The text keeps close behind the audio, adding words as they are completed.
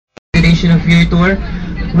destination of your tour,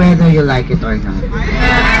 whether you like it or not.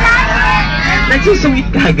 Nagsusungit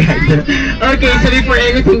ka agad. Okay, so before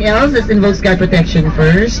anything else, let's invoke God protection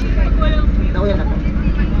first.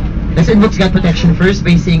 Let's invoke God protection first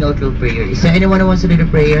by saying a little prayer. Is there anyone who wants to do the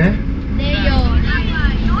prayer?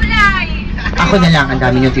 Ako na lang, ang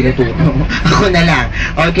dami niyong tinuturo. Ako na lang.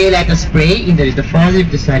 Okay, let us pray in the name of the Father,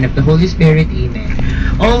 the Son, of the Holy Spirit. Amen.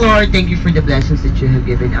 Oh Lord, thank you for the blessings that you have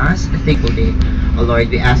given us. A thankful day. Oh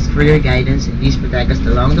Lord, we ask for your guidance and please protect us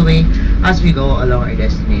along the way as we go along our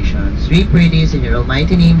destinations. We pray this in your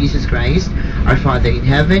almighty name, Jesus Christ, our Father in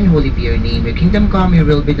heaven. Holy be your name. Your kingdom come, your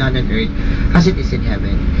will be done on earth as it is in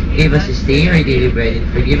heaven. Give us this day our daily bread and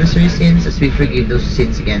forgive us our sins as we forgive those who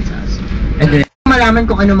sins against us. And malaman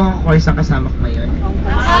kung ano mga course ang kasama ko ngayon.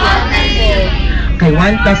 Kay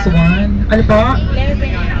 1 plus 1. Ano po?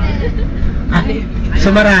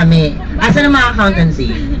 So marami. Asan ang mga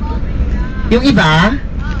accountancy? Yung iba?